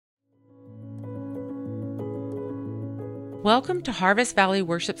Welcome to Harvest Valley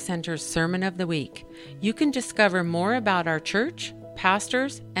Worship Center's Sermon of the Week. You can discover more about our church,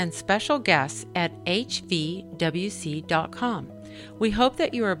 pastors, and special guests at hvwc.com. We hope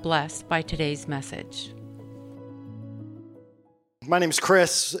that you are blessed by today's message. My name's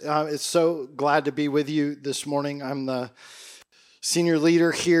Chris. It's so glad to be with you this morning. I'm the senior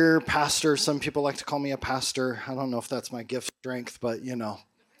leader here, pastor. Some people like to call me a pastor. I don't know if that's my gift strength, but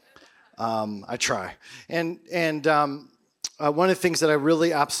I try. And one of the things that I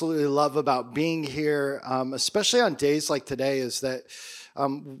really absolutely love about being here, especially on days like today, is that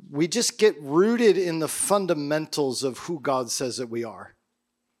we just get rooted in the fundamentals of who God says that we are.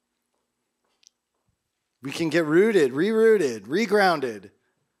 We can get rooted, rerouted, regrounded,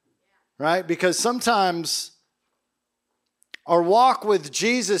 right? Because sometimes our walk with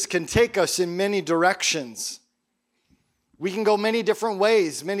Jesus can take us in many directions. We can go many different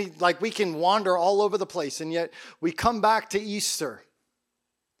ways, we can wander all over the place, and yet we come back to Easter,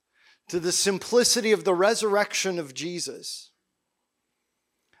 to the simplicity of the resurrection of Jesus.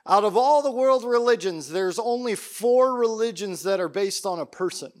 Out of all the world religions, there's only 4 religions that are based on a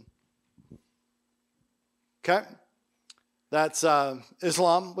person. Okay? That's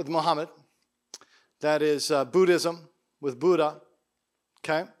Islam with Muhammad. That is Buddhism with Buddha.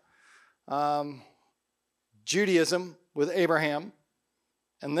 Okay? Judaism with Abraham,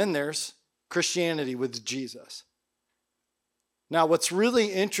 and then there's Christianity with Jesus. Now, what's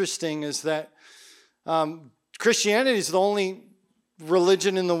really interesting is that Christianity is the only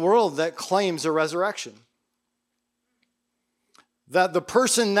religion in the world that claims a resurrection. That the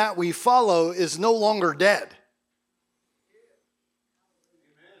person that we follow is no longer dead.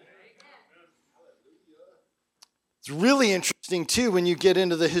 It's really interesting, too, when you get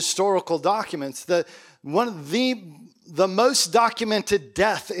into the historical documents. One of the most documented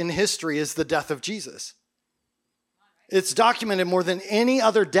death in history is the death of Jesus. It's documented more than any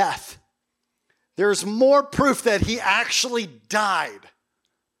other death. There's more proof that he actually died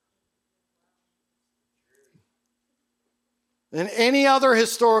than any other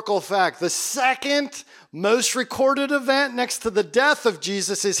historical fact. The second most recorded event next to the death of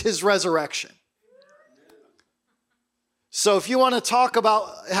Jesus is his resurrection. So if you want to talk about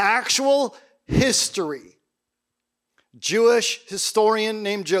actual history, Jewish historian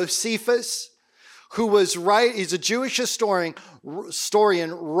named Josephus, he's a Jewish historian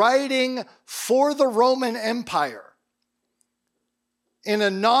writing for the Roman Empire in a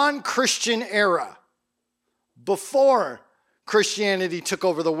non-Christian era before Christianity took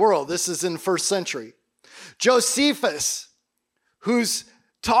over the world. This is in the 1st century. Josephus, who's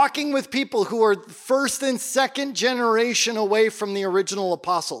talking with people who are 1st and 2nd generation away from the original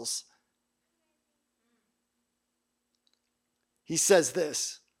apostles. He says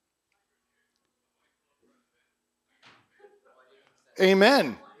this.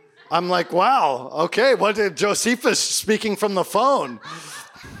 Amen. I'm like, wow, okay, what did Josephus speaking from the phone?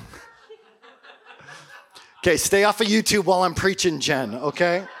 Okay, stay off of YouTube while I'm preaching, Jen,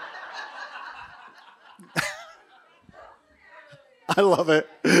 okay? I love it.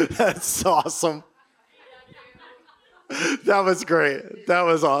 That's awesome. That was great. That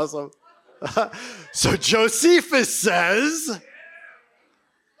was awesome. So Josephus says...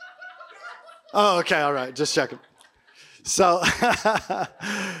 Oh, okay, all right, just checking. So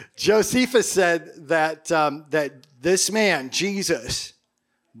Josephus said that this man, Jesus,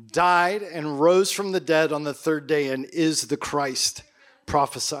 died and rose from the dead on the 3rd day and is the Christ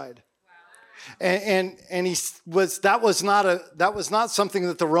prophesied. And that was not something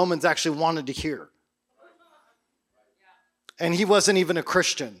that the Romans actually wanted to hear. And he wasn't even a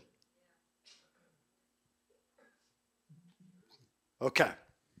Christian. Okay.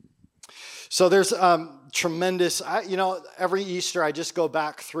 So there's tremendous, every Easter I just go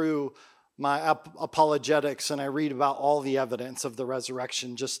back through my apologetics and I read about all the evidence of the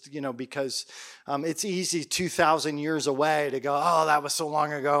resurrection because it's easy 2,000 years away to go, oh, that was so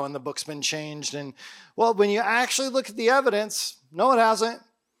long ago and the book's been changed. And well, when you actually look at the evidence, no, it hasn't.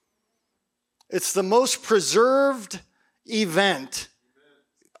 It's the most preserved event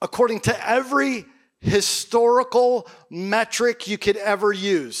according to every historical metric you could ever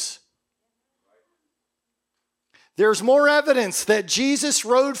use. There's more evidence that Jesus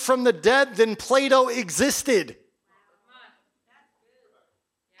rose from the dead than Plato existed.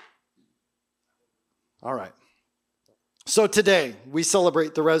 All right. So today, we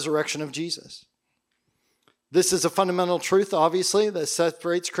celebrate the resurrection of Jesus. This is a fundamental truth, obviously, that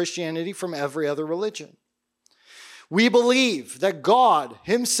separates Christianity from every other religion. We believe that God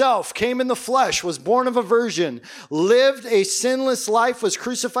himself came in the flesh, was born of a virgin, lived a sinless life, was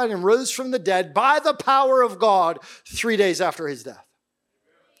crucified, and rose from the dead by the power of God 3 days after his death.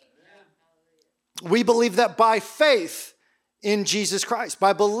 We believe that by faith in Jesus Christ,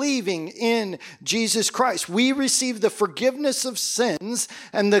 by believing in Jesus Christ, we receive the forgiveness of sins,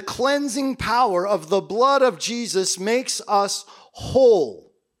 and the cleansing power of the blood of Jesus makes us whole.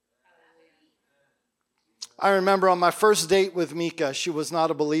 I remember on my first date with Mika, she was not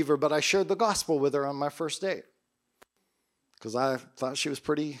a believer, but I shared the gospel with her on my first date because I thought she was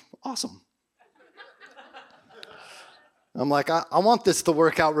pretty awesome. I'm like, I want this to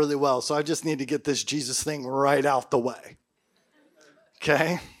work out really well, so I just need to get this Jesus thing right out the way.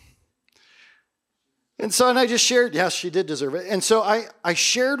 Okay? And I just shared, yes, she did deserve it. And so I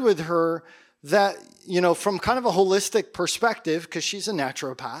shared with her that, from kind of a holistic perspective, because she's a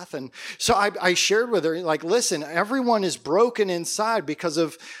naturopath. And so I shared with her, like, listen, everyone is broken inside because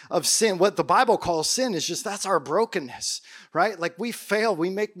of sin. What the Bible calls sin is just, that's our brokenness, right? Like, we fail,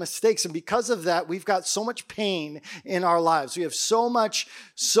 we make mistakes. And because of that, we've got so much pain in our lives. We have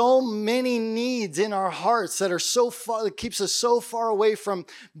so many needs in our hearts that are so far, that keeps us so far away from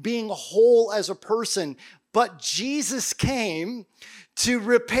being whole as a person. But Jesus came to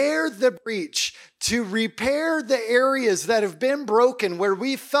repair the breach, to repair the areas that have been broken where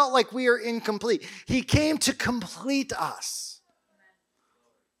we felt like we are incomplete. He came to complete us.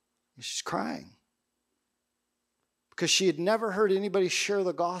 She's crying because she had never heard anybody share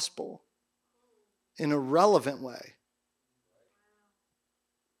the gospel in a relevant way.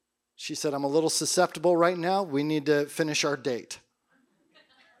 She said, I'm a little susceptible right now. We need to finish our date.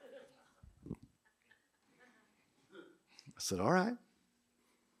 I said, all right.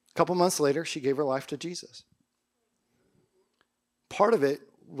 A couple months later, she gave her life to Jesus. Part of it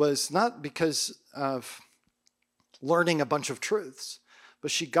was not because of learning a bunch of truths,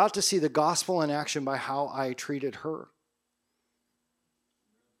 but she got to see the gospel in action by how I treated her.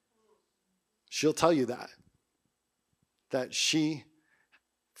 She'll tell you that she,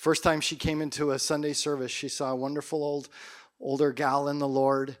 first time she came into a Sunday service, she saw a wonderful older gal in the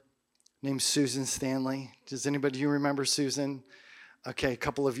Lord named Susan Stanley. Do you remember Susan? Okay, a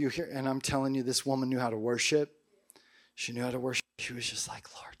couple of you here, and I'm telling you, this woman knew how to worship. She knew how to worship. She was just like,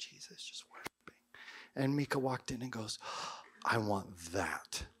 Lord Jesus, just worshiping. And Mika walked in and goes, I want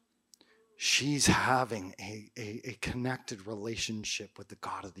that. She's having a connected relationship with the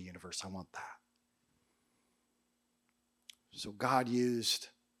God of the universe. I want that. So God used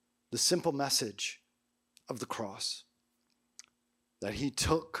the simple message of the cross, that he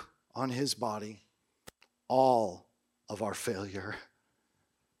took on his body all of our failure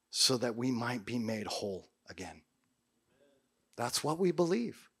so that we might be made whole again. That's what we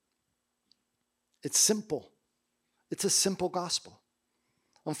believe. It's simple. It's a simple gospel.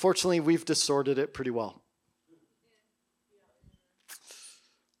 Unfortunately, we've distorted it pretty well.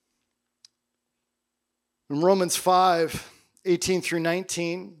 In Romans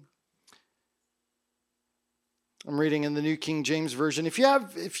 5:18-19, I'm reading in the New King James Version. If you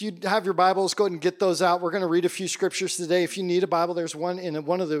have your Bibles, go ahead and get those out. We're going to read a few scriptures today. If you need a Bible, there's one in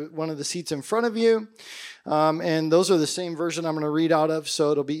one of the seats in front of you. And those are the same version I'm going to read out of,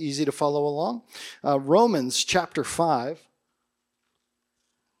 so it'll be easy to follow along. Romans chapter 5.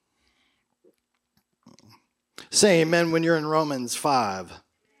 Say amen when you're in Romans 5.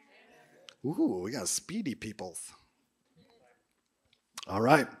 Ooh, we got speedy people. All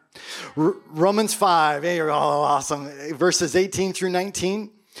right. Romans 5, hey, you're all awesome. Verses 18-19.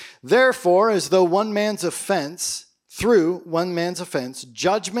 Therefore, as though through one man's offense,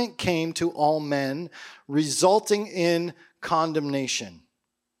 judgment came to all men, resulting in condemnation.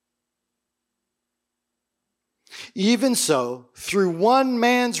 Even so, through one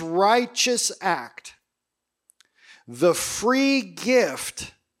man's righteous act, the free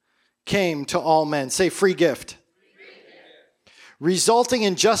gift came to all men. Say free gift. Resulting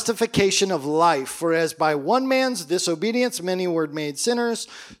in justification of life. For as by one man's disobedience many were made sinners,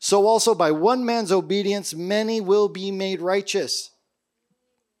 so also by one man's obedience many will be made righteous.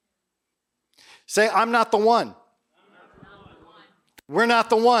 Say, I'm not the one. We're not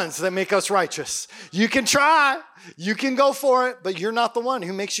the ones that make us righteous. You can try, you can go for it, but you're not the one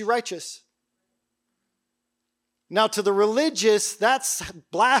who makes you righteous. Now, to the religious, that's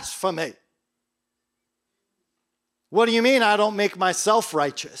blasphemy. What do you mean I don't make myself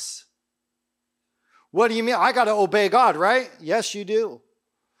righteous? What do you mean? I got to obey God, right? Yes, you do.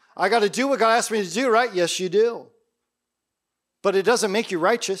 I got to do what God asked me to do, right? Yes, you do. But it doesn't make you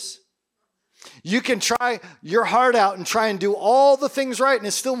righteous. You can try your heart out and try and do all the things right, and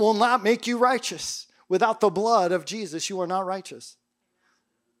it still will not make you righteous. Without the blood of Jesus, you are not righteous.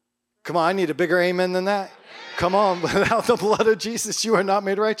 Come on, I need a bigger amen than that. Come on, without the blood of Jesus, you are not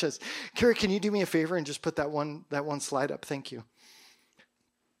made righteous. Kara, can you do me a favor and just put that one slide up? Thank you.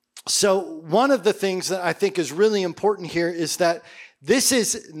 So one of the things that I think is really important here is that this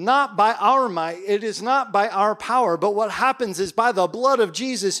is not by our might, it is not by our power, but what happens is by the blood of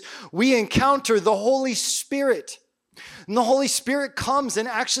Jesus, we encounter the Holy Spirit. And the Holy Spirit comes and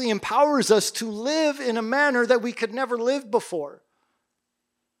actually empowers us to live in a manner that we could never live before.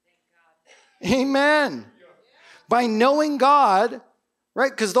 Amen. By knowing God,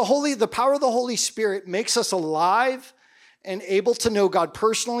 right? Because the power of the Holy Spirit makes us alive and able to know God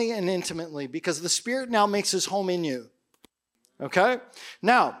personally and intimately, because the Spirit now makes his home in you. Okay?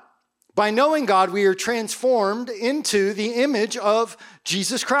 Now, by knowing God, we are transformed into the image of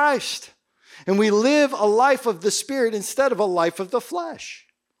Jesus Christ. And we live a life of the Spirit instead of a life of the flesh.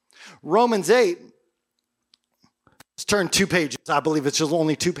 Romans 8. Let's turn 2 pages. I believe it's just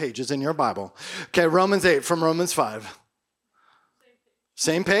only 2 pages in your Bible. Okay, Romans 8 from Romans 5.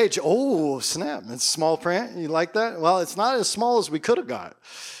 Same page. Oh, snap. It's small print. You like that? Well, it's not as small as we could have got.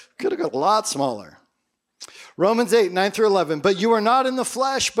 Could have got a lot smaller. Romans 8, 9 through 11. But you are not in the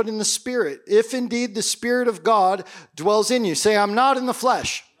flesh, but in the Spirit, if indeed the Spirit of God dwells in you. Say, I'm not in the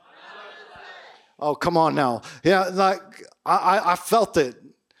flesh. Oh, come on now. Yeah, like I felt it.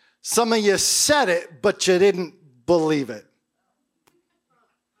 Some of you said it, but you didn't believe it.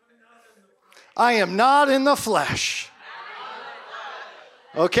 I am not in the flesh.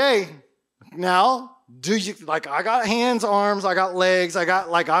 Okay, now, do you, like, I got hands, arms, I got legs,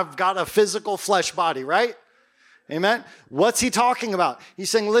 I've got a physical flesh body, right? Amen. What's he talking about? He's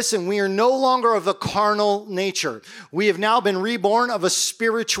saying, listen, we are no longer of a carnal nature. We have now been reborn of a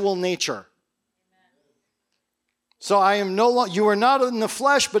spiritual nature. So I am no longer, you are not in the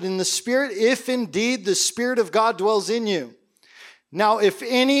flesh, but in the Spirit, if indeed the Spirit of God dwells in you. Now, if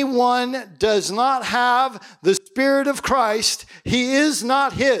anyone does not have the Spirit of Christ, he is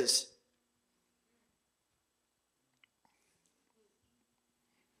not his.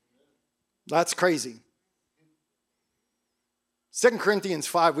 That's crazy. 2 Corinthians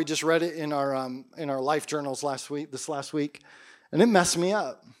 5, we just read it in our life journals this last week, and it messed me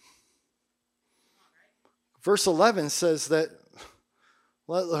up. Verse 11 says that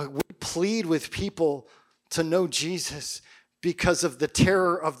we plead with people to know Jesus because of the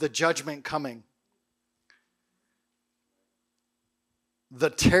terror of the judgment coming. The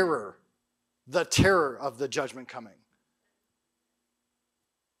terror of the judgment coming.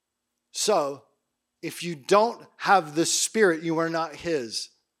 So, if you don't have the Spirit, you are not his.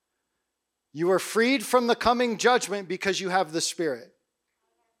 You are freed from the coming judgment because you have the Spirit.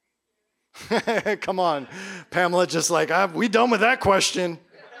 Come on, Pamela, just like, we done with that question.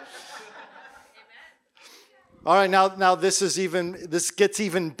 All right, now this gets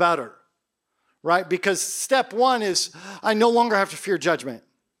even better, right? Because step 1 is I no longer have to fear judgment.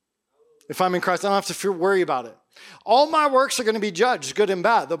 If I'm in Christ, I don't have to worry about it. All my works are going to be judged, good and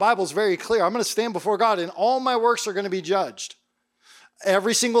bad. The Bible's very clear. I'm going to stand before God, and all my works are going to be judged.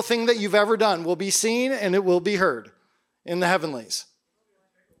 Every single thing that you've ever done will be seen, and it will be heard in the heavenlies.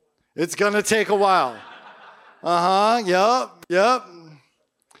 It's going to take a while. Yep.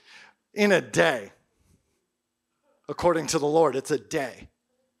 In a day. According to the Lord, it's a day.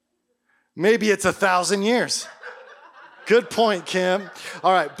 Maybe it's 1,000 years. Good point, Kim.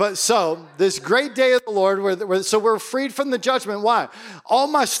 All right, but so this great day of the Lord, so we're freed from the judgment. Why? All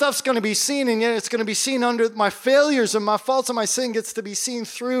my stuff's going to be seen, and yet it's going to be seen under my failures and my faults and my sin gets to be seen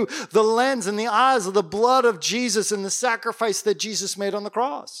through the lens and the eyes of the blood of Jesus and the sacrifice that Jesus made on the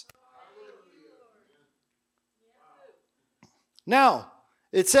cross. Now,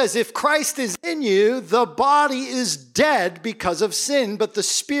 it says, if Christ is in you, the body is dead because of sin, but the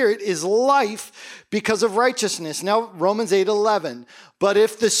Spirit is life because of righteousness. Now, Romans 8:11. But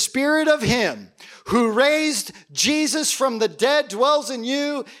if the Spirit of him who raised Jesus from the dead dwells in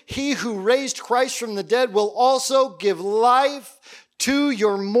you, he who raised Christ from the dead will also give life to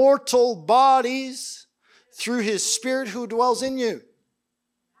your mortal bodies through his Spirit who dwells in you.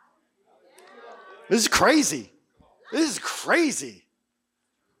 This is crazy. This is crazy.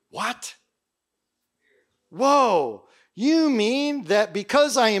 What? Whoa. You mean that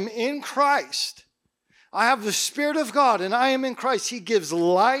because I am in Christ, I have the Spirit of God and I am in Christ, he gives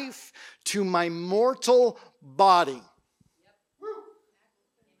life to my mortal body.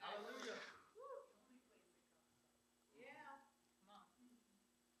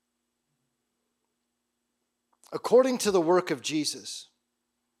 According to the work of Jesus,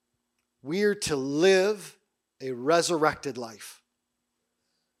 we are to live a resurrected life.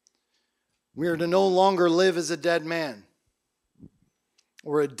 We are to no longer live as a dead man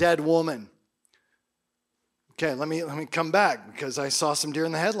or a dead woman. Okay, let me come back because I saw some deer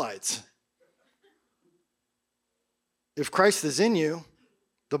in the headlights. If Christ is in you,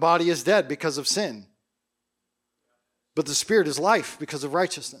 the body is dead because of sin, but the spirit is life because of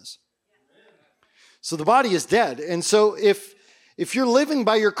righteousness. So the body is dead. And so if you're living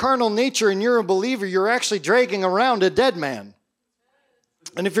by your carnal nature and you're a believer, you're actually dragging around a dead man.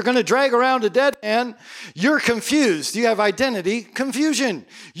 And if you're going to drag around a dead man, you're confused. You have identity confusion.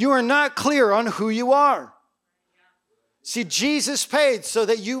 You are not clear on who you are. See, Jesus paid so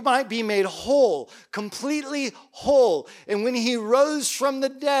that you might be made whole, completely whole. And when he rose from the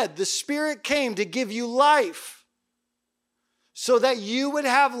dead, the Spirit came to give you life so that you would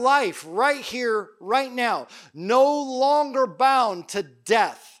have life right here, right now, no longer bound to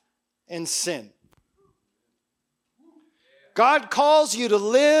death and sin. God calls you to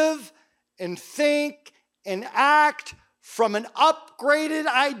live and think and act from an upgraded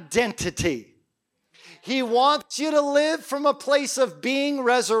identity. He wants you to live from a place of being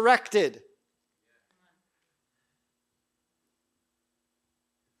resurrected.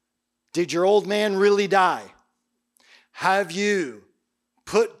 Did your old man really die? Have you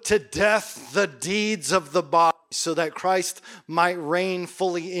put to death the deeds of the body so that Christ might reign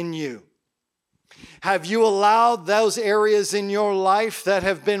fully in you? Have you allowed those areas in your life that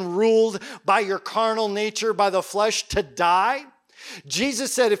have been ruled by your carnal nature, by the flesh, to die?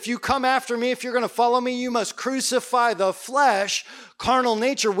 Jesus said, if you come after me, if you're going to follow me, you must crucify the flesh, carnal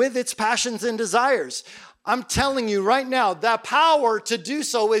nature, with its passions and desires. I'm telling you right now, that power to do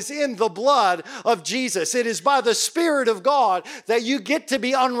so is in the blood of Jesus. It is by the Spirit of God that you get to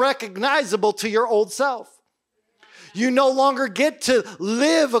be unrecognizable to your old self. You no longer get to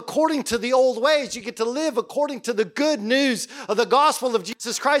live according to the old ways. You get to live according to the good news of the gospel of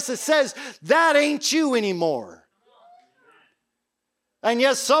Jesus Christ that says, that ain't you anymore. And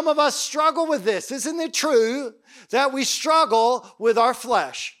yet some of us struggle with this. Isn't it true that we struggle with our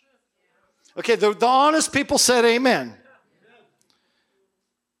flesh? Okay, the honest people said amen.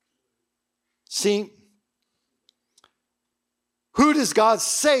 See, who does God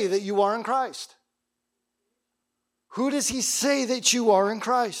say that you are in Christ? Who does he say that you are in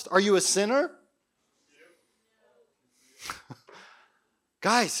Christ? Are you a sinner?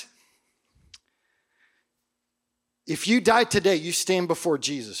 Guys, if you died today, you stand before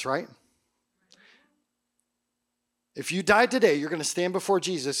Jesus, right? If you died today, you're going to stand before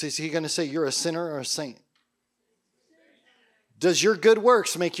Jesus. Is he going to say you're a sinner or a saint? Does your good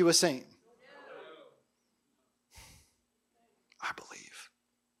works make you a saint?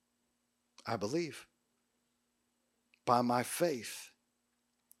 I believe. By my faith,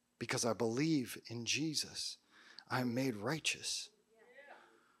 because I believe in Jesus, I'm made righteous.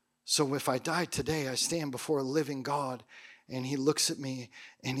 So if I die today, I stand before a living God, and he looks at me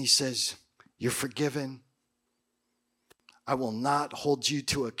and he says, you're forgiven. I will not hold you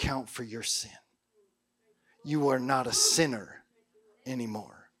to account for your sin. You are not a sinner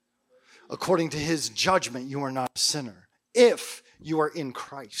anymore. According to his judgment, you are not a sinner if you are in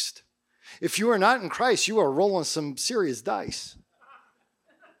Christ. If you are not in Christ, you are rolling some serious dice.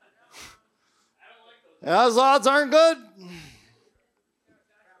 Those odds aren't good.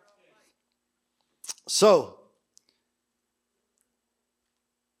 So,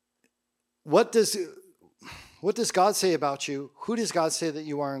 what does God say about you? Who does God say that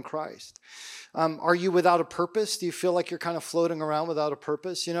you are in Christ? Are you without a purpose? Do you feel like you're kind of floating around without a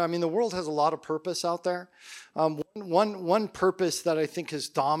purpose? You know, I mean, the world has a lot of purpose out there. One purpose that I think has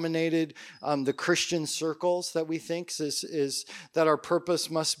dominated the Christian circles that we think is that our purpose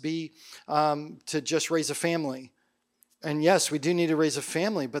must be to just raise a family. And yes, we do need to raise a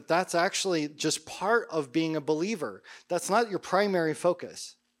family, but that's actually just part of being a believer. That's not your primary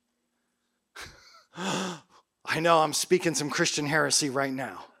focus. I know I'm speaking some Christian heresy right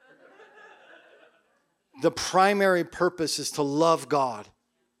now. The primary purpose is to love God.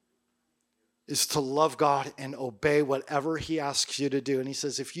 Is to love God and obey whatever he asks you to do. And he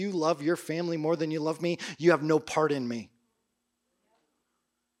says, if you love your family more than you love me, you have no part in me.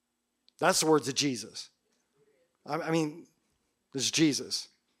 That's the words of Jesus. I mean, this is Jesus.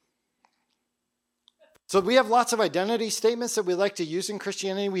 So we have lots of identity statements that we like to use in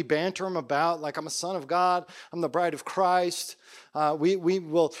Christianity. We banter them about, like I'm a son of God, I'm the bride of Christ. We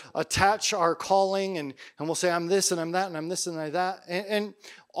will attach our calling and we'll say I'm this and I'm that and I'm this and I'm that. And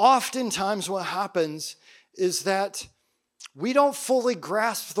oftentimes what happens is that we don't fully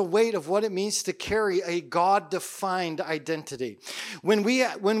grasp the weight of what it means to carry a God-defined identity. When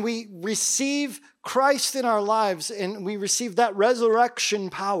we receive Christ in our lives, and we receive that resurrection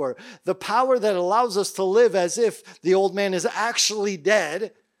power, the power that allows us to live as if the old man is actually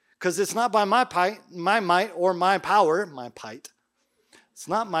dead, because it's not by my might or my power, It's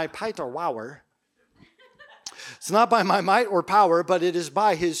not my pite or wower. It's not by my might or power, but it is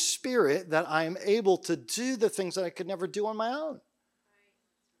by his Spirit that I am able to do the things that I could never do on my own.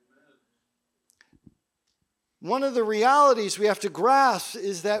 One of the realities we have to grasp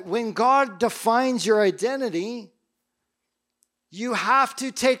is that when God defines your identity, you have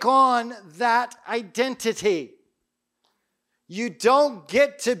to take on that identity. You don't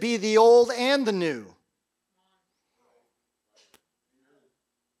get to be the old and the new.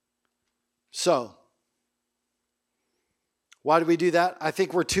 So, why do we do that? I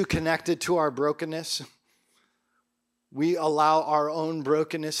think we're too connected to our brokenness. We allow our own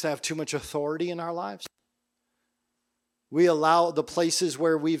brokenness to have too much authority in our lives. We allow the places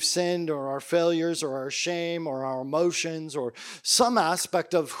where we've sinned or our failures or our shame or our emotions or some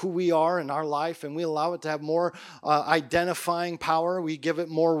aspect of who we are in our life, and we allow it to have more identifying power. We give it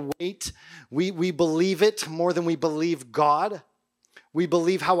more weight. We believe it more than we believe God. We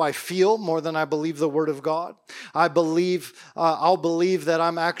believe how I feel more than I believe the Word of God. I'll believe that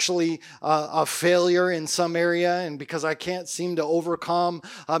I'm actually a failure in some area, and because I can't seem to overcome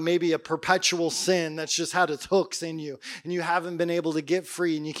maybe a perpetual sin that's just had its hooks in you, and you haven't been able to get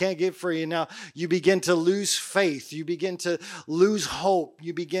free, and you can't get free, and now you begin to lose faith. You begin to lose hope.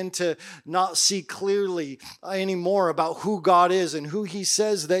 You begin to not see clearly anymore about who God is and who He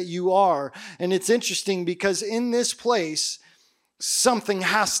says that you are. And it's interesting because in this place, something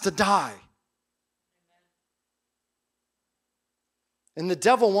has to die. And the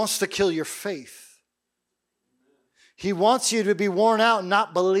devil wants to kill your faith. He wants you to be worn out and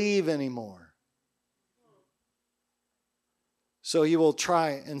not believe anymore. So he will try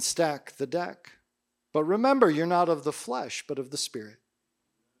and stack the deck. But remember, you're not of the flesh, but of the Spirit.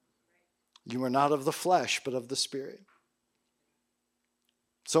 You are not of the flesh, but of the Spirit.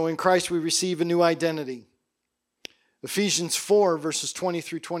 So in Christ we receive a new identity. Ephesians 4, verses 20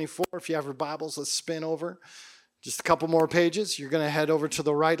 through 24. If you have your Bibles, let's spin over just a couple more pages. You're going to head over to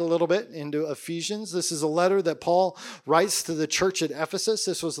the right a little bit into Ephesians. This is a letter that Paul writes to the church at Ephesus.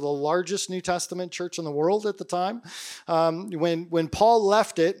 This was the largest New Testament church in the world at the time. When Paul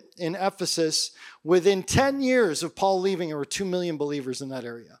left it in Ephesus, within 10 years of Paul leaving, there were 2 million believers in that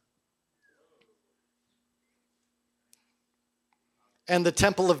area. And the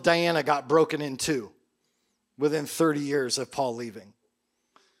temple of Diana got broken in two within 30 years of Paul leaving.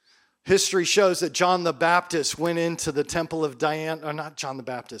 History shows that John the Baptist went into the temple of Diana, or not John the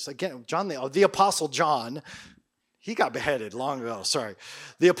Baptist, again, the Apostle John, he got beheaded long ago, sorry.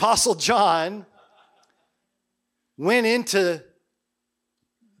 The Apostle John went into,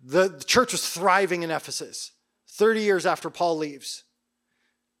 the church was thriving in Ephesus, 30 years after Paul leaves.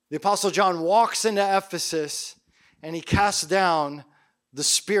 The Apostle John walks into Ephesus and he casts down the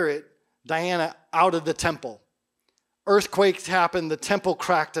spirit, Diana, out of the temple. Earthquakes happened, the temple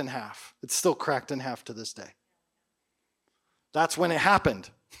cracked in half. It's still cracked in half to this day. That's when it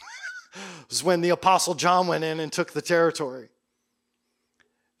happened. It was when the Apostle John went in and took the territory.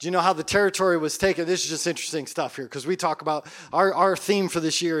 Do you know how the territory was taken? This is just interesting stuff here, because we talk about, our theme for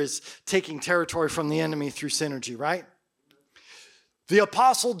this year is taking territory from the enemy through synergy, right? The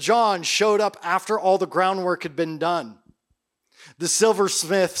Apostle John showed up after all the groundwork had been done. The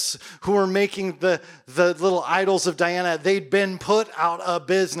silversmiths who were making the little idols of Diana, they'd been put out of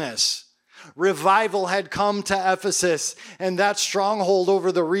business. Revival had come to Ephesus, and that stronghold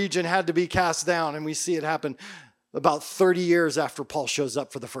over the region had to be cast down. And we see it happen about 30 years after Paul shows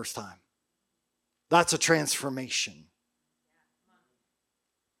up for the first time. That's a transformation.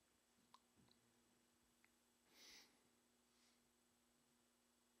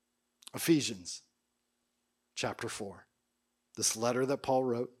 Ephesians chapter 4. This letter that Paul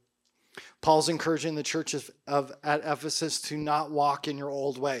wrote. Paul's encouraging the church at Ephesus to not walk in your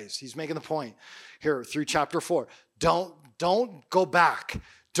old ways. He's making the point here through chapter 4. Don't go back.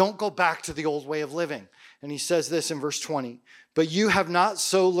 Don't go back to the old way of living. And he says this in verse 20. But you have not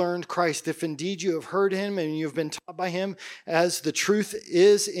so learned Christ, if indeed you have heard him and you have been taught by him, as the truth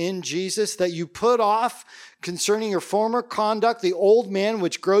is in Jesus, that you put off concerning your former conduct the old man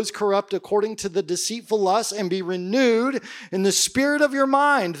which grows corrupt according to the deceitful lust, and be renewed in the spirit of your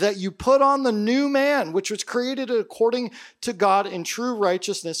mind, that you put on the new man which was created according to God in true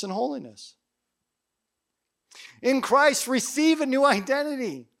righteousness and holiness. In Christ, receive a new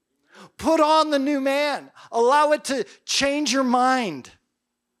identity. Put on the new man. Allow it to change your mind.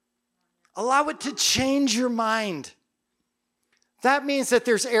 Allow it to change your mind. That means that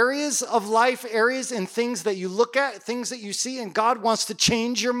there's areas of life, areas and things that you look at, things that you see, and God wants to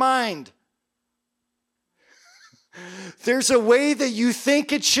change your mind. There's a way that you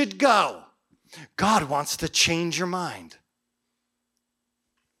think it should go. God wants to change your mind.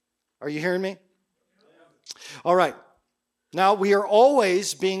 Are you hearing me? All right. Now, we are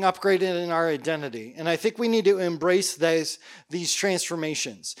always being upgraded in our identity. And I think we need to embrace these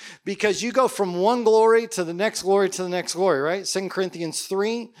transformations. Because you go from one glory to the next glory to the next glory, right? 2 Corinthians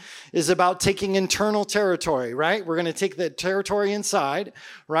 3 is about taking internal territory, right? We're going to take the territory inside,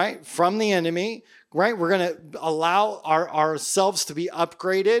 right, from the enemy, right? We're going to allow ourselves to be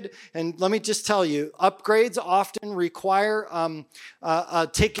upgraded. And let me just tell you, upgrades often require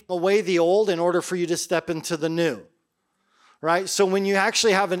taking away the old in order for you to step into the new. Right? So when you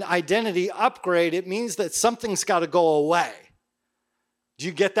actually have an identity upgrade, it means that something's got to go away. Do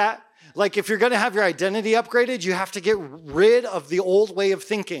you get that? Like if you're going to have your identity upgraded, you have to get rid of the old way of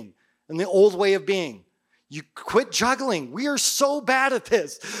thinking and the old way of being. You quit juggling. We are so bad at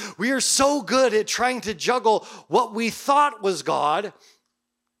this. We are so good at trying to juggle what we thought was God.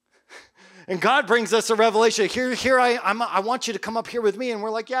 And God brings us a revelation. Here I want you to come up here with me. And we're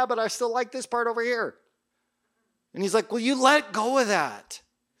like, yeah, but I still like this part over here. And he's like, well, you let go of that.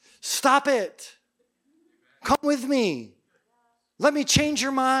 Stop it. Come with me. Let me change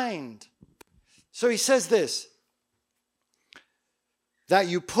your mind. So he says this, that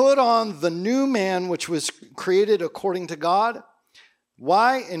you put on the new man, which was created according to God.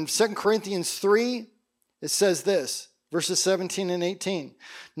 Why? In 2 Corinthians 3, it says this, verses 17 and 18.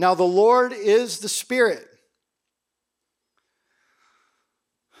 Now the Lord is the Spirit.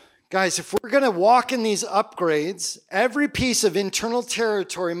 Guys, if we're going to walk in these upgrades, every piece of internal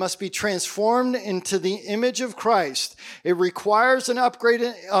territory must be transformed into the image of Christ. It requires an upgrade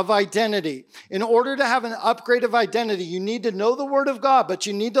of identity. In order to have an upgrade of identity, you need to know the Word of God, but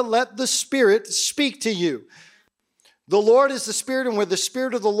you need to let the Spirit speak to you. The Lord is the Spirit, and where the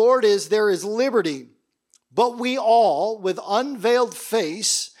Spirit of the Lord is, there is liberty. But we all, with unveiled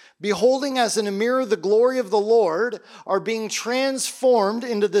face, beholding as in a mirror the glory of the Lord, are being transformed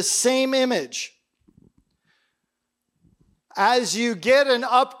into the same image. As you get an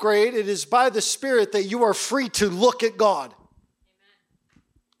upgrade, it is by the Spirit that you are free to look at God.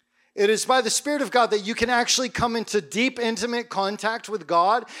 It is by the Spirit of God that you can actually come into deep, intimate contact with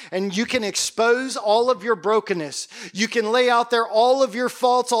God, and you can expose all of your brokenness. You can lay out there all of your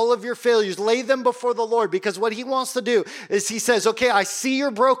faults, all of your failures. Lay them before the Lord, because what he wants to do is he says, okay, I see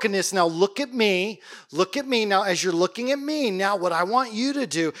your brokenness. Now look at me. Look at me. Now as you're looking at me, now what I want you to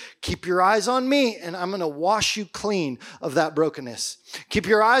do, keep your eyes on me, and I'm going to wash you clean of that brokenness. Keep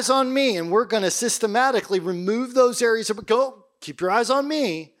your eyes on me, and we're going to systematically remove those areas. Go, keep your eyes on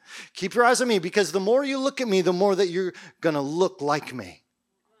me. Keep your eyes on me, because the more you look at me, the more that you're going to look like me.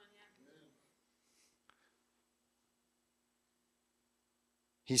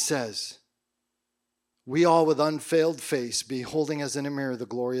 He says, we all with unveiled face, beholding as in a mirror the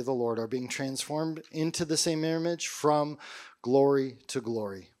glory of the Lord, are being transformed into the same image from glory to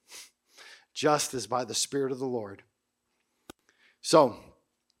glory, just as by the Spirit of the Lord. So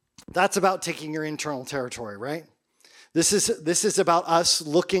that's about taking your internal territory, right? This is about us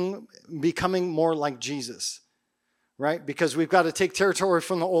becoming more like Jesus, right? Because we've got to take territory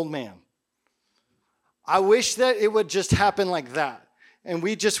from the old man. I wish that it would just happen like that. And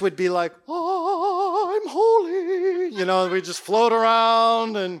we just would be like, oh, I'm holy. You know, we just float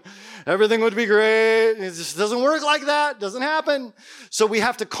around and everything would be great. It just doesn't work like that. It doesn't happen. So we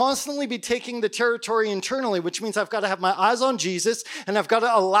have to constantly be taking the territory internally, which means I've got to have my eyes on Jesus, and I've got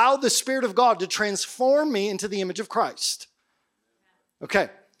to allow the Spirit of God to transform me into the image of Christ. Okay.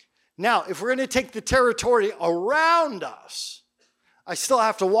 Now, if we're going to take the territory around us, I still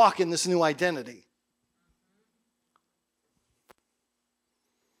have to walk in this new identity.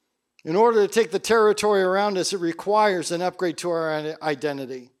 In order to take the territory around us, it requires an upgrade to our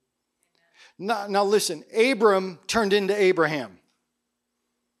identity. Now listen, Abram turned into Abraham.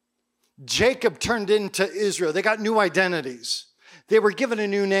 Jacob turned into Israel. They got new identities. They were given a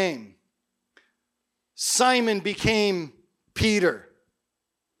new name. Simon became Peter.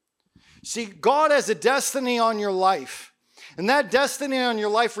 See, God has a destiny on your life. And that destiny on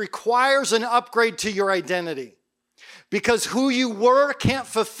your life requires an upgrade to your identity. Because who you were can't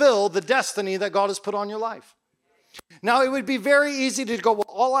fulfill the destiny that God has put on your life. Now, it would be very easy to go, well,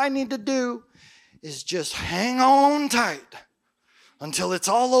 all I need to do is just hang on tight until it's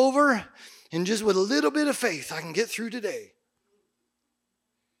all over, and just with a little bit of faith, I can get through today.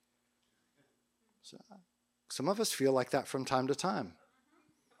 So, some of us feel like that from time to time.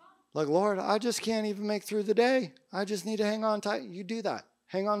 Like, Lord, I just can't even make through the day. I just need to hang on tight. You do that.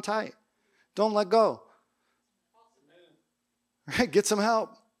 Hang on tight. Don't let go. Right? Get some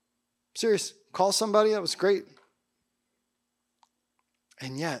help. Serious. Call somebody. That was great.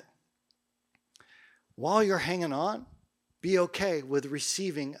 And yet, while you're hanging on, be okay with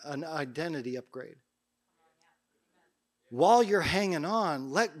receiving an identity upgrade. While you're hanging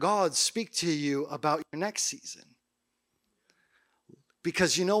on, let God speak to you about your next season.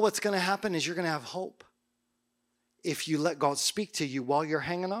 Because you know what's going to happen is you're going to have hope. If you let God speak to you while you're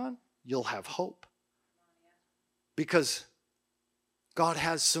hanging on, you'll have hope. Because God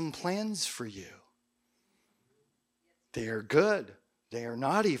has some plans for you. They are good. They are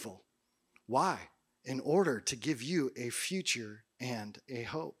not evil. Why? In order to give you a future and a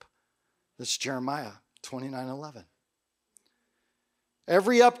hope. That's Jeremiah 29:11.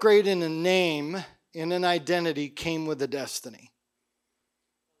 Every upgrade in a name, in an identity, came with a destiny.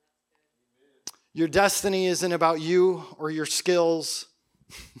 Your destiny isn't about you or your skills.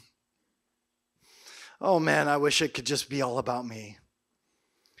 Oh man, I wish it could just be all about me.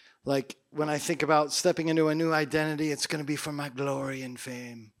 Like when I think about stepping into a new identity, it's going to be for my glory and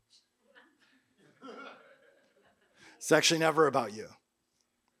fame. It's actually never about you.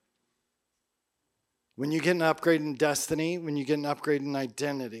 When you get an upgrade in destiny, when you get an upgrade in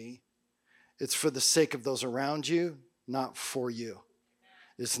identity, it's for the sake of those around you, not for you.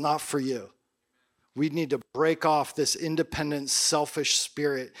 It's not for you. We need to break off this independent, selfish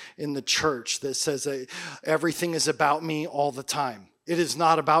spirit in the church that says that everything is about me all the time. It is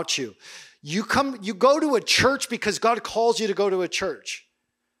not about you. You go to a church because God calls you to go to a church.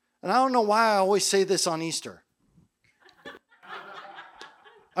 And I don't know why I always say this on Easter.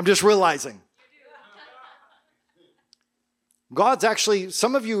 I'm just realizing. God's actually,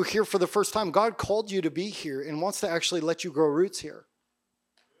 some of you are here for the first time. God called you to be here and wants to actually let you grow roots here.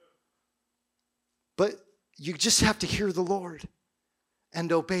 But you just have to hear the Lord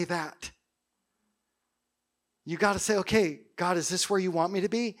and obey that. You got to say, okay, God, is this where you want me to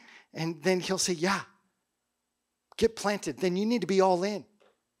be? And then he'll say, yeah. Get planted. Then you need to be all in.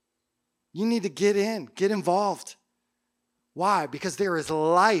 You need to get in, get involved. Why? Because there is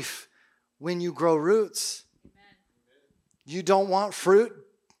life when you grow roots. Amen. You don't want fruit?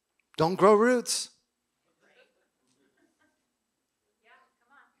 Don't grow roots.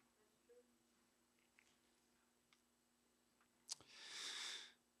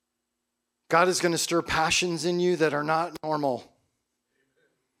 God is going to stir passions in you that are not normal.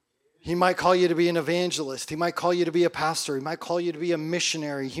 He might call you to be an evangelist. He might call you to be a pastor. He might call you to be a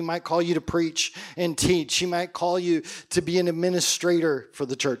missionary. He might call you to preach and teach. He might call you to be an administrator for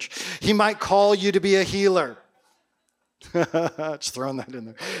the church. He might call you to be a healer. Just throwing that in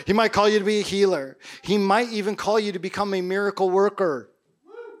there. He might call you to be a healer. He might even call you to become a miracle worker.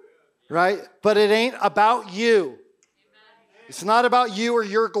 Right? But it ain't about you. It's not about you or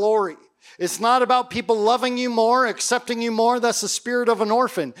your glory. It's not about people loving you more, accepting you more. That's the spirit of an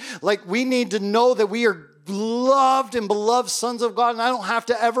orphan. Like, we need to know that we are loved and beloved sons of God, and I don't have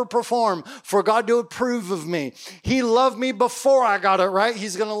to ever perform for God to approve of me. He loved me before I got it right.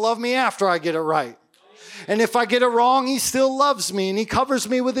 He's going to love me after I get it right. And if I get it wrong, he still loves me, and he covers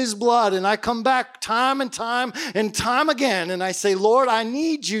me with his blood. And I come back time and time and time again, and I say, Lord, I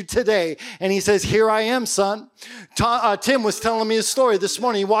need you today. And he says, here I am, son. Tim was telling me a story this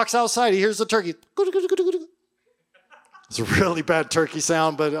morning. He walks outside. He hears the turkey. It's a really bad turkey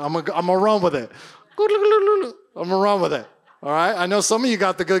sound, but I'm going to run with it. I'm going to run with it. All right? I know some of you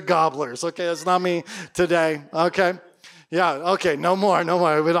got the good gobblers. Okay, that's not me today. Okay? Yeah, okay, no more.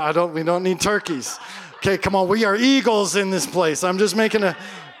 We don't need turkeys. Okay, come on. We are eagles in this place. I'm just making a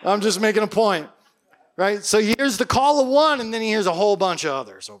point. Right? So he hears the call of one, and then he hears a whole bunch of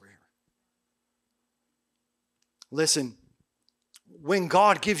others over here. Listen, when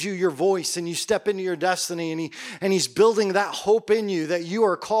God gives you your voice and you step into your destiny and he's building that hope in you that you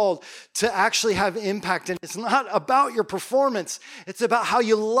are called to actually have impact. And it's not about your performance. It's about how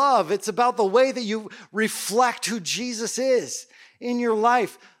you love. It's about the way that you reflect who Jesus is in your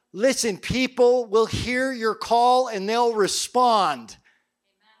life. Listen, people will hear your call and they'll respond.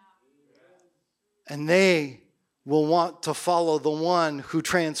 And they will want to follow the one who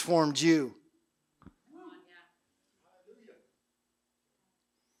transformed you.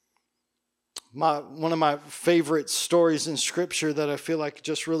 One of my favorite stories in Scripture that I feel like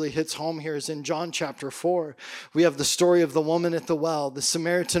just really hits home here is in John chapter 4. We have the story of the woman at the well, the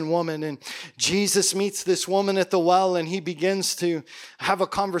Samaritan woman, and Jesus meets this woman at the well, and he begins to have a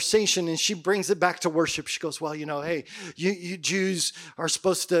conversation, and she brings it back to worship. She goes, well, hey, you Jews are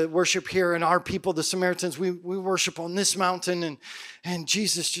supposed to worship here, and our people, the Samaritans, we worship on this mountain, and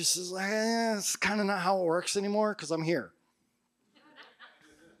Jesus just is like, it's kind of not how it works anymore because I'm here.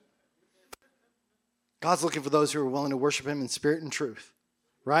 God's looking for those who are willing to worship him in spirit and truth,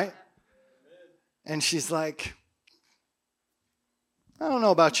 right? And she's like, I don't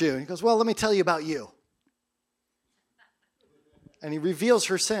know about you. He goes, well, let me tell you about you. And he reveals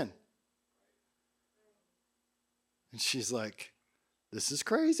her sin. And she's like, this is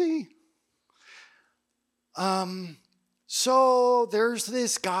crazy. So there's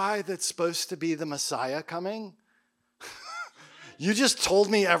this guy that's supposed to be the Messiah coming. You just told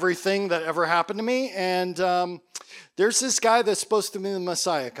me everything that ever happened to me, and there's this guy that's supposed to be the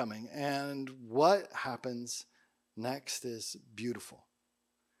Messiah coming. And what happens next is beautiful.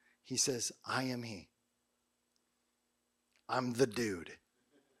 He says, I am he. I'm the dude.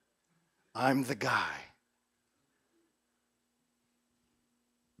 I'm the guy.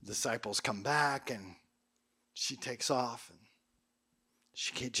 Disciples come back, and she takes off, and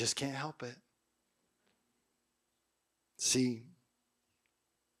she just can't help it. See,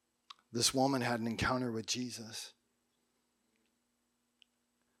 this woman had an encounter with Jesus.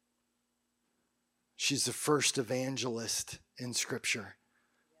 She's the first evangelist in Scripture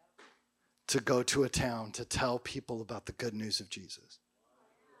to go to a town to tell people about the good news of Jesus.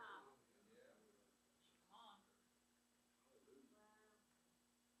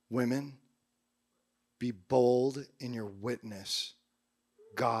 Women, be bold in your witness.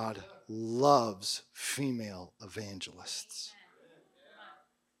 God loves female evangelists.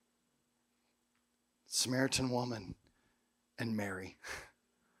 Samaritan woman and Mary.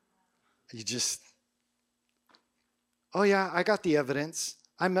 Oh yeah, I got the evidence.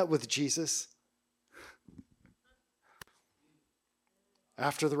 I met with Jesus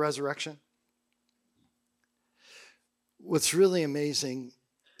after the resurrection. What's really amazing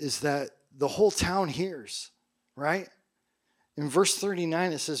is that the whole town hears, right? In verse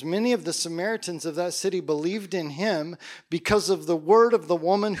 39, it says, many of the Samaritans of that city believed in him because of the word of the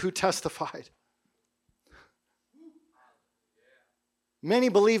woman who testified. Many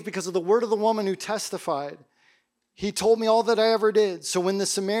believed because of the word of the woman who testified. He told me all that I ever did. So when the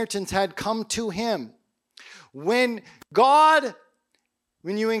Samaritans had come to him, when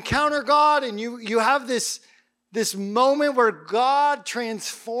you encounter God and you have this moment where God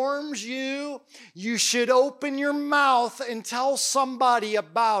transforms you, you should open your mouth and tell somebody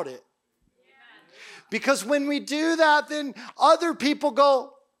about it. Because when we do that, then other people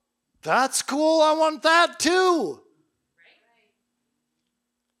go, that's cool, I want that too.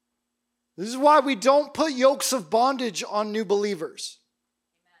 This is why we don't put yokes of bondage on new believers.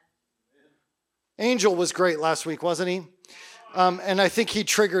 Angel was great last week, wasn't he? And I think he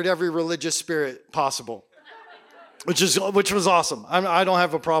triggered every religious spirit possible, which was awesome. I don't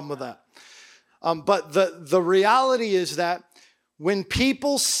have a problem with that. But the reality is that when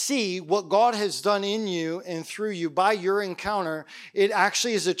people see what God has done in you and through you by your encounter, it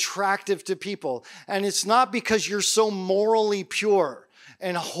actually is attractive to people. And it's not because you're so morally pure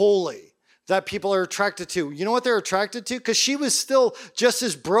and holy that people are attracted to. You know what they're attracted to? Because she was still just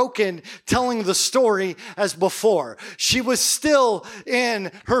as broken telling the story as before. She was still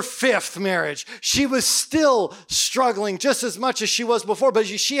in her 5th marriage. She was still struggling just as much as she was before, but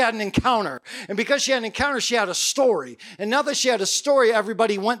she had an encounter. And because she had an encounter, she had a story. And now that she had a story,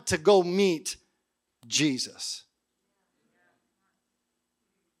 everybody went to go meet Jesus.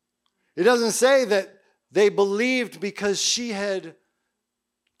 It doesn't say that they believed because she had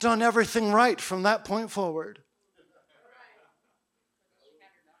done everything right from that point forward.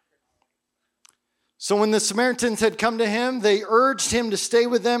 So when the Samaritans had come to him, they urged him to stay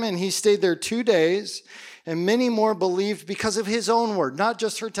with them, and he stayed there 2 days. And many more believed because of his own word, not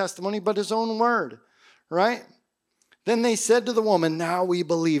just her testimony, but his own word, right? Then they said to the woman, now we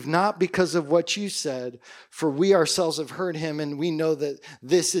believe, not because of what you said, for we ourselves have heard him, and we know that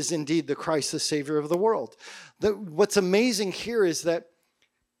this is indeed the Christ, the Savior of the world. What's amazing here is that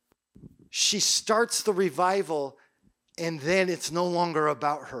she starts the revival, and then it's no longer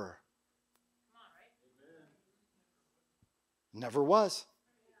about her. Never was.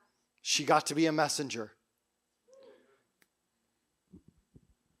 She got to be a messenger.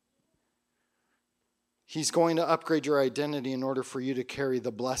 He's going to upgrade your identity in order for you to carry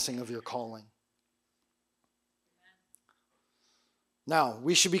the blessing of your calling. Now,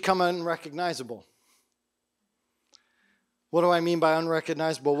 we should become unrecognizable. What do I mean by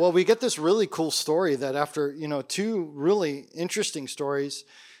unrecognizable? Well, we get this really cool story that after, two really interesting stories,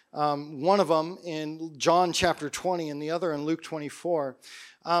 one of them in John chapter 20 and the other in Luke 24.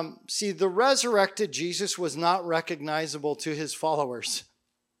 See, the resurrected Jesus was not recognizable to his followers.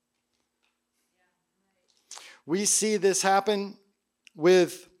 We see this happen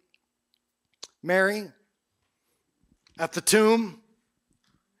with Mary at the tomb.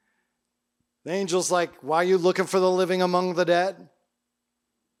 The angel's like, why are you looking for the living among the dead?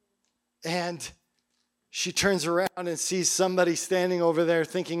 And she turns around and sees somebody standing over there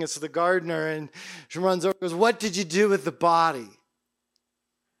thinking it's the gardener. And she runs over and goes, what did you do with the body?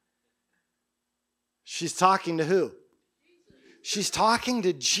 She's talking to who? She's talking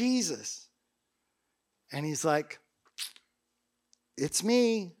to Jesus. And he's like, it's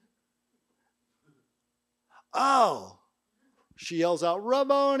me. Oh. She yells out,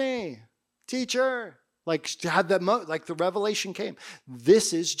 Rabboni. Teacher, like the revelation came.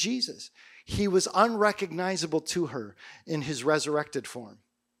 This is Jesus. He was unrecognizable to her in his resurrected form.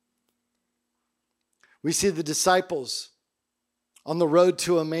 We see the disciples on the road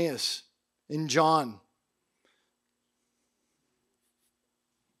to Emmaus in John.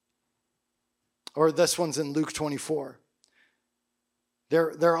 Or this one's in Luke 24.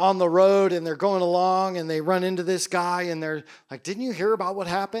 They're on the road and they're going along and they run into this guy and they're like, didn't you hear about what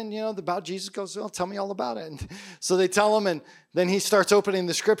happened? About Jesus. Goes, well, tell me all about it. And so they tell him, and then he starts opening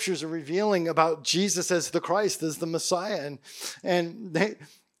the scriptures and revealing about Jesus as the Christ, as the Messiah. And they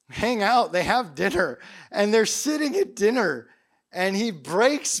hang out, they have dinner, and they're sitting at dinner and he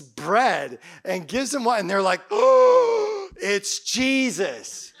breaks bread and gives them wine. And they're like, oh, it's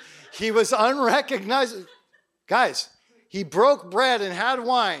Jesus. He was unrecognizable. Guys, he broke bread and had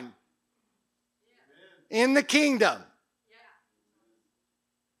wine in the kingdom.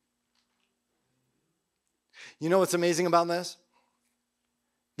 You know what's amazing about this?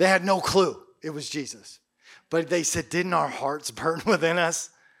 They had no clue it was Jesus. But they said, didn't our hearts burn within us?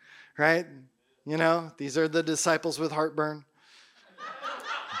 Right? These are the disciples with heartburn.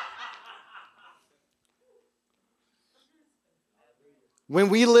 When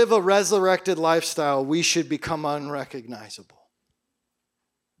we live a resurrected lifestyle, we should become unrecognizable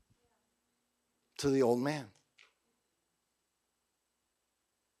to the old man.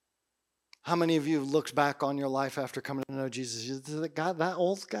 How many of you have looked back on your life after coming to know Jesus? You think, God, that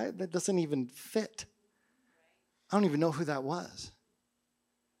old guy, that doesn't even fit. I don't even know who that was.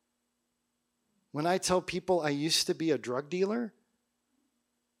 When I tell people I used to be a drug dealer,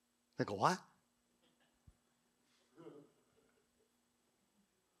 they go, what?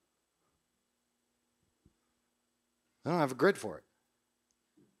 I don't have a grid for it.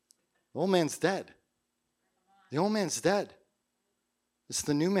 The old man's dead. The old man's dead. It's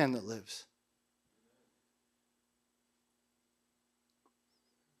the new man that lives.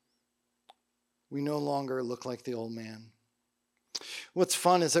 We no longer look like the old man. What's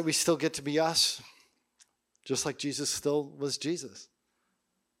fun is that we still get to be us, just like Jesus still was Jesus.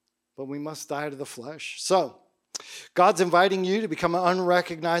 But we must die to the flesh. So, God's inviting you to become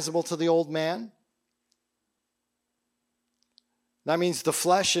unrecognizable to the old man. That means the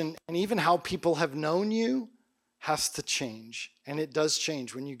flesh and even how people have known you has to change. And it does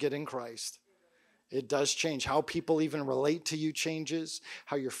change when you get in Christ. It does change. How people even relate to you changes.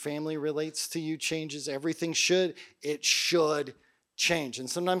 How your family relates to you changes. Everything should change. And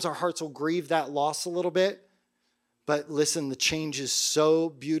sometimes our hearts will grieve that loss a little bit. But listen, the change is so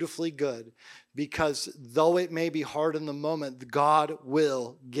beautifully good because though it may be hard in the moment, God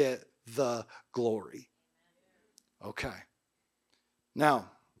will get the glory. Okay.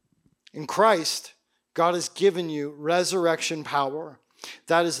 Now, in Christ, God has given you resurrection power.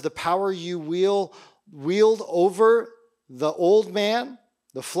 That is the power you wield over the old man,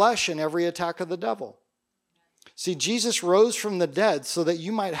 the flesh, and every attack of the devil. See, Jesus rose from the dead so that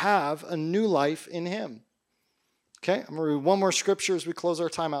you might have a new life in him. Okay, I'm going to read one more scripture as we close our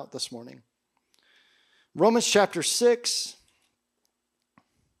time out this morning. Romans chapter 6,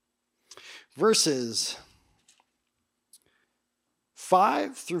 verses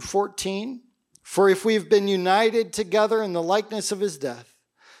 5 through 14. For if we have been united together in the likeness of his death,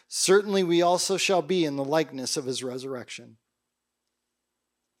 certainly we also shall be in the likeness of his resurrection.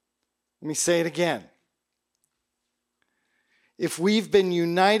 Let me say it again. If we've been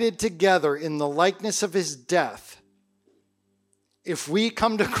united together in the likeness of his death, if we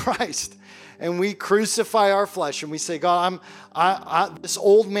come to Christ and we crucify our flesh and we say, God, this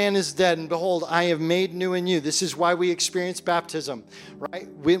old man is dead, and behold, I have made new in you. This is why we experience baptism, right?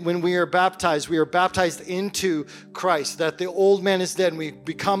 When we are baptized into Christ, that the old man is dead, and we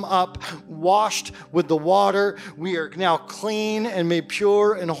become up, washed with the water. We are now clean and made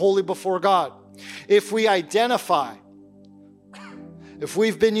pure and holy before God. If we identify, if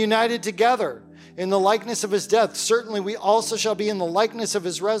we've been united together in the likeness of his death, certainly we also shall be in the likeness of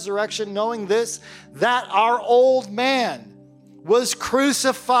his resurrection, knowing this, that our old man was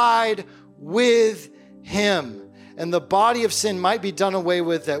crucified with him, and the body of sin might be done away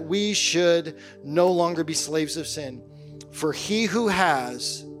with, that we should no longer be slaves of sin. For he who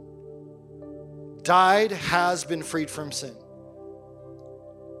has died has been freed from sin.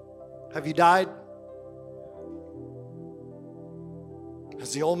 Have you died?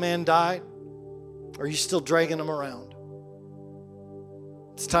 Has the old man died? Or are you still dragging him around?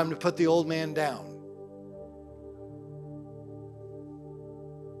 It's time to put the old man down.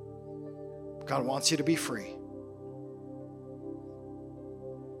 God wants you to be free.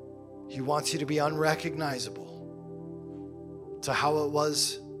 He wants you to be unrecognizable to how it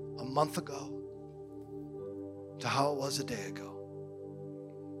was a month ago, to how it was a day ago.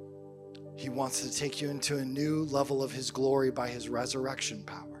 He wants to take you into a new level of his glory by his resurrection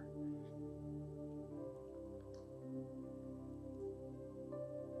power.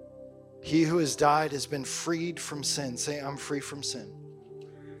 He who has died has been freed from sin. Say, I'm free from sin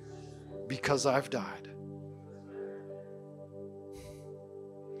because I've died.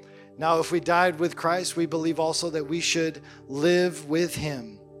 Now, if we died with Christ, we believe also that we should live with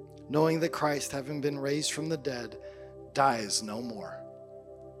him, knowing that Christ, having been raised from the dead, dies no more.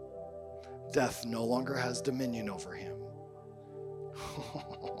 Death no longer has dominion over him.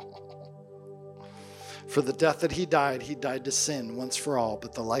 For the death that he died to sin once for all,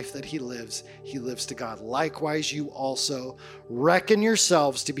 but the life that he lives to God. Likewise, you also reckon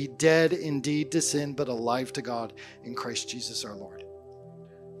yourselves to be dead indeed to sin, but alive to God in Christ Jesus our Lord.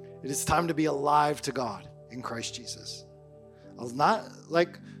 It is time to be alive to God in Christ Jesus. Not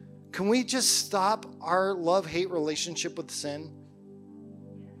like, can we just stop our love-hate relationship with sin?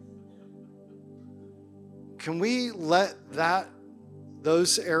 Can we let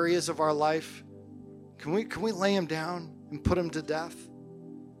those areas of our life, can we lay them down and put them to death?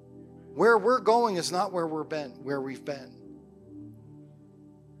 Where we're going is not where we've been.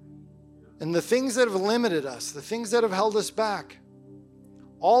 And the things that have limited us, the things that have held us back,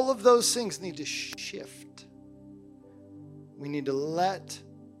 all of those things need to shift. We need to let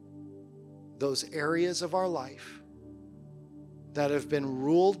those areas of our life that have been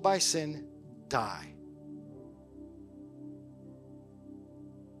ruled by sin die.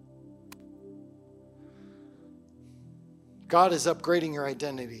 God is upgrading your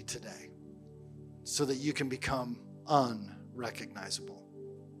identity today so that you can become unrecognizable.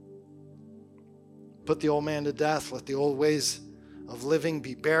 Put the old man to death. Let the old ways of living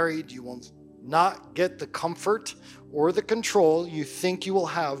be buried. You will not get the comfort or the control you think you will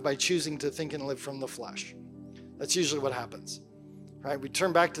have by choosing to think and live from the flesh. That's usually what happens, right? We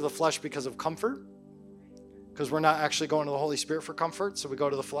turn back to the flesh because of comfort, because we're not actually going to the Holy Spirit for comfort, so we go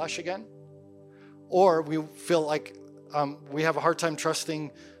to the flesh again. Or we feel like we have a hard time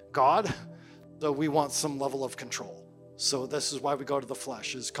trusting God, so we want some level of control. So this is why we go to the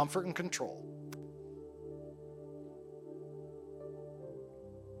flesh, is comfort and control.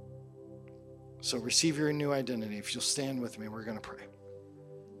 So receive your new identity. If you'll stand with me, we're going to pray.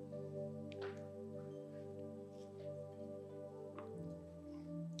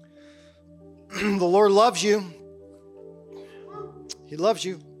 The Lord loves you. He loves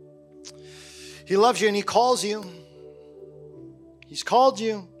you. He loves you and he calls you. He's called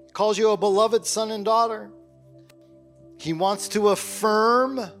you. He calls you a beloved son and daughter. He wants to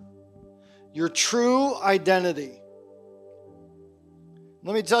affirm your true identity.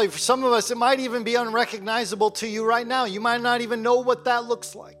 Let me tell you, for some of us, it might even be unrecognizable to you right now. You might not even know what that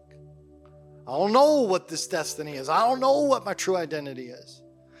looks like. I don't know what this destiny is. I don't know what my true identity is.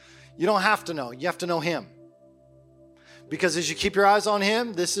 You don't have to know. You have to know him. Because as you keep your eyes on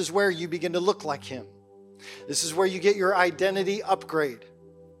him, this is where you begin to look like him. This is where you get your identity upgrade.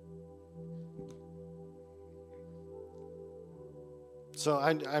 So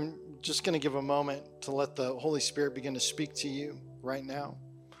I'm just going to give a moment to let the Holy Spirit begin to speak to you right now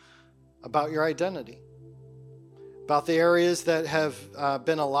about your identity, about the areas that have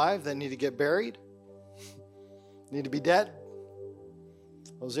been alive that need to get buried, need to be dead,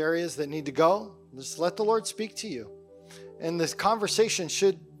 those areas that need to go. Just let the Lord speak to you. And this conversation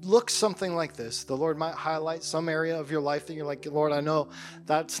should look something like this. The Lord might highlight some area of your life that you're like, Lord, I know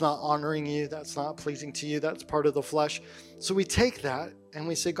that's not honoring you. That's not pleasing to you. That's part of the flesh. So we take that and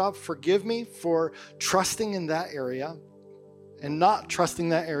we say, God, forgive me for trusting in that area and not trusting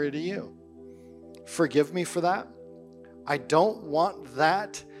that area to you. Forgive me for that. I don't want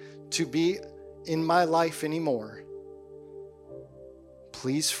that to be in my life anymore.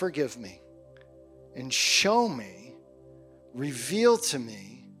 Please forgive me and show me, reveal to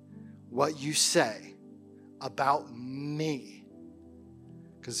me what you say about me.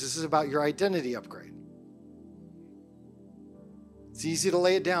 Because this is about your identity upgrade. It's easy to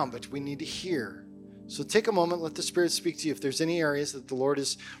lay it down, but we need to hear. So take a moment, let the Spirit speak to you. If there's any areas that the Lord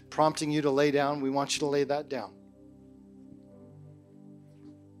is prompting you to lay down, we want you to lay that down.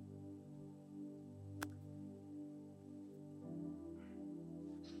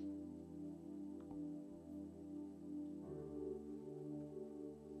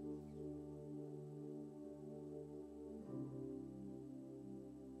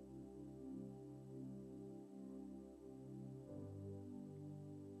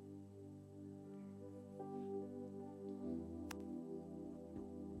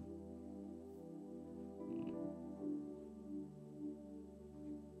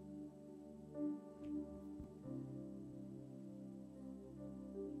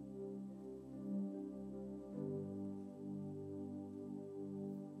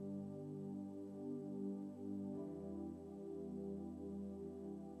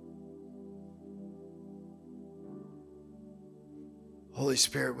 Holy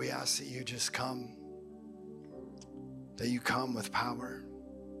Spirit, we ask that you just come, that you come with power,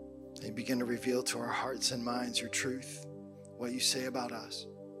 that you begin to reveal to our hearts and minds your truth, what you say about us.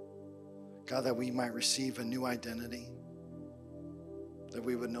 God, that we might receive a new identity, that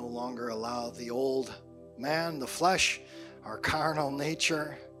we would no longer allow the old man, the flesh, our carnal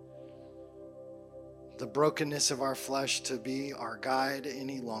nature, the brokenness of our flesh to be our guide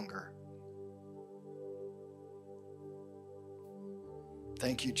any longer.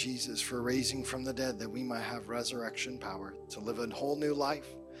 Thank you, Jesus, for raising from the dead that we might have resurrection power to live a whole new life,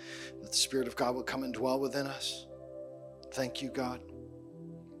 that the Spirit of God will come and dwell within us. Thank you, God.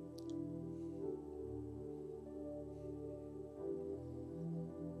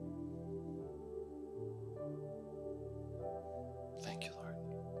 Thank you, Lord.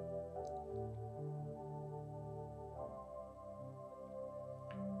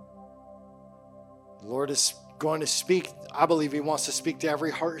 The Lord is going to speak. I believe he wants to speak to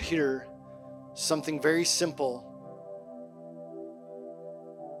every heart here something very simple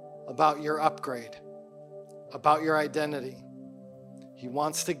about your upgrade, about your identity. He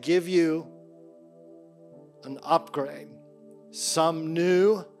wants to give you an upgrade, some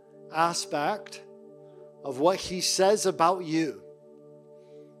new aspect of what he says about you.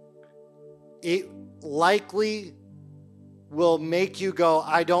 It likely will make you go,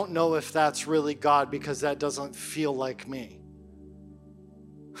 I don't know if that's really God because that doesn't feel like me.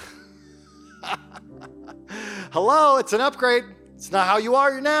 Hello, it's an upgrade. It's not how you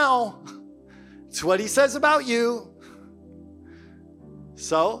are now. It's what he says about you.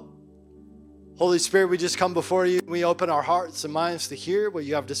 So, Holy Spirit, we just come before you. We open our hearts and minds to hear what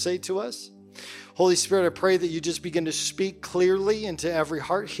you have to say to us. Holy Spirit, I pray that you just begin to speak clearly into every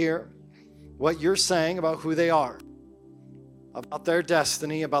heart here what you're saying about who they are, about their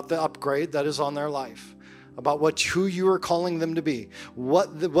destiny, about the upgrade that is on their life, about who you are calling them to be,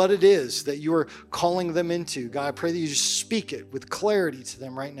 what it is that you are calling them into. God, I pray that you just speak it with clarity to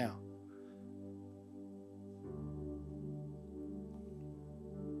them right now.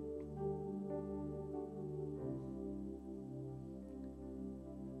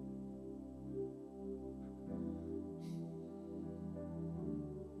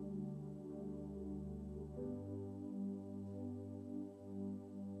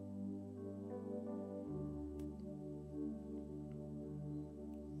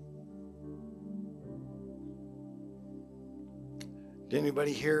 Did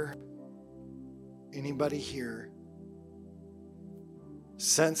anybody here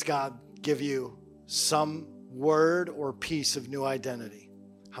sense God give you some word or piece of new identity?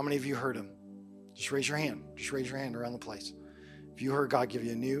 How many of you heard him? Just raise your hand. Just raise your hand around the place. If you heard God give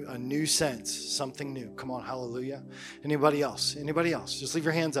you a new sense, something new. Come on, hallelujah. Anybody else? Anybody else? Just leave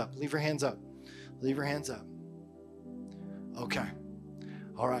your hands up. Leave your hands up. Leave your hands up. Okay.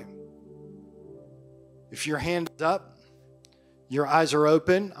 All right. If your hand is up, your eyes are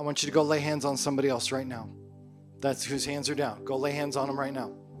open, I want you to go lay hands on somebody else right now. That's whose hands are down. Go lay hands on them right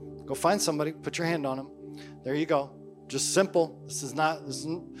now. Go find somebody, put your hand on them. There you go. Just simple. This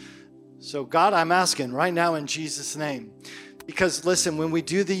isn't. So God, I'm asking right now in Jesus' name Because listen, when we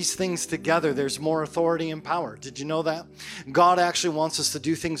do these things together, there's more authority and power. Did you know that? God actually wants us to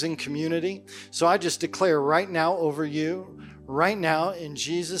do things in community. So I just declare right now over you, right now in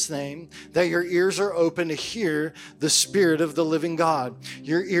Jesus' name, that your ears are open to hear the Spirit of the living God.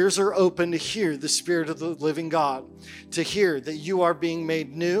 Your ears are open to hear the Spirit of the living God, to hear that you are being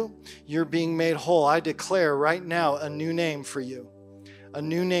made new, you're being made whole. I declare right now a new name for you, a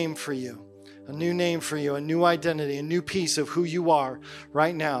new name for you. A new name for you, a new identity, a new piece of who you are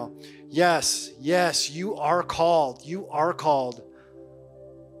right now. Yes, yes, you are called. You are called.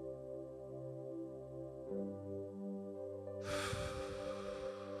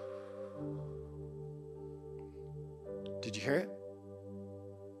 Did you hear it?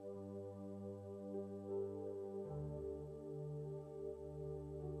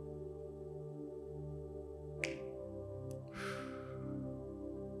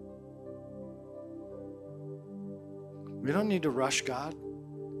 We don't need to rush God.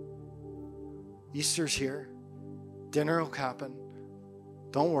 Easter's here. Dinner will happen.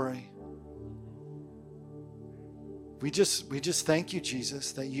 Don't worry. We just thank you,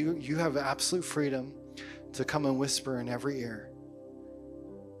 Jesus, that you have absolute freedom to come and whisper in every ear.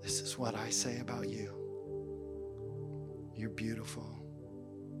 This is what I say about you. You're beautiful.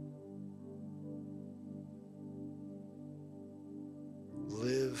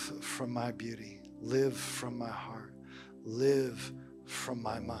 Live from my beauty. Live from my heart. Live from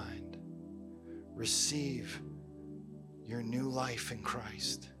my mind. Receive your new life in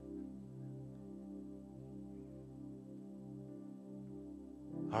Christ.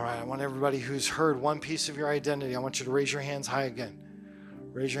 All right, I want everybody who's heard one piece of your identity, I want you to raise your hands high again.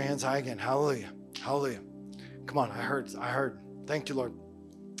 Raise your hands high again. Hallelujah. Hallelujah. Come on, I heard. Thank you, Lord.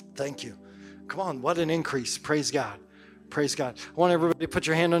 Thank you. Come on, what an increase. Praise God. Praise God. I want everybody to put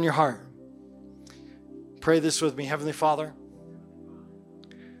your hand on your heart. Pray this with me. Heavenly Father,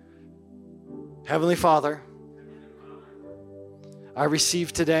 I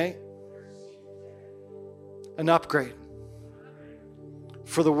receive today an upgrade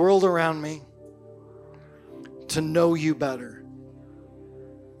for the world around me to know you better.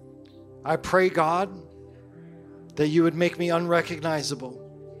 I pray, God, that you would make me unrecognizable,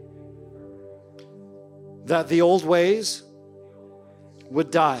 that the old ways would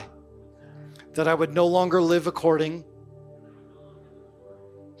die, that I would no longer live according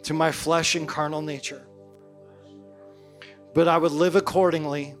to my flesh and carnal nature, but I would live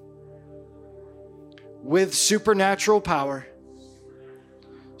accordingly with supernatural power,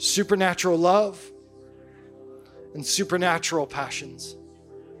 supernatural love, and supernatural passions.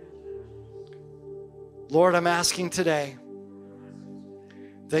 Lord, I'm asking today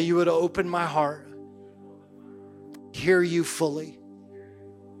that you would open my heart, hear you fully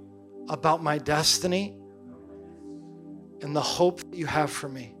about my destiny and the hope that you have for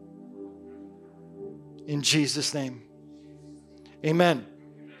me. In Jesus' name. Amen.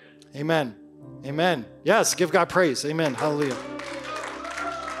 Amen. Amen. Yes, give God praise. Amen. Hallelujah.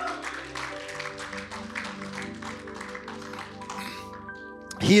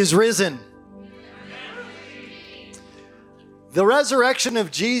 He is risen. The resurrection of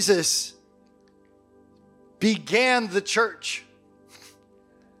Jesus began the church.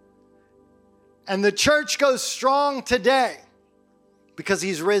 And the church goes strong today because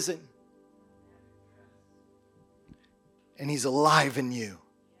he's risen. And he's alive in you.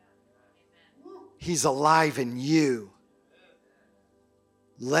 He's alive in you.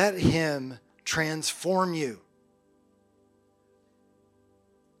 Let him transform you.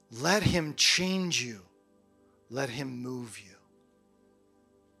 Let him change you. Let him move you.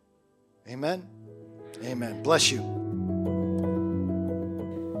 Amen. Amen. Bless you.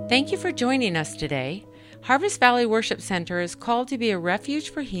 Thank you for joining us today. Harvest Valley Worship Center is called to be a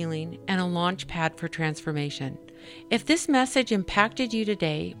refuge for healing and a launch pad for transformation. If this message impacted you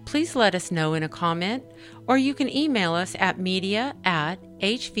today, please let us know in a comment, or you can email us at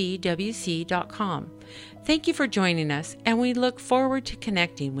media@hvwc.com. Thank you for joining us, and we look forward to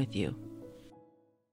connecting with you.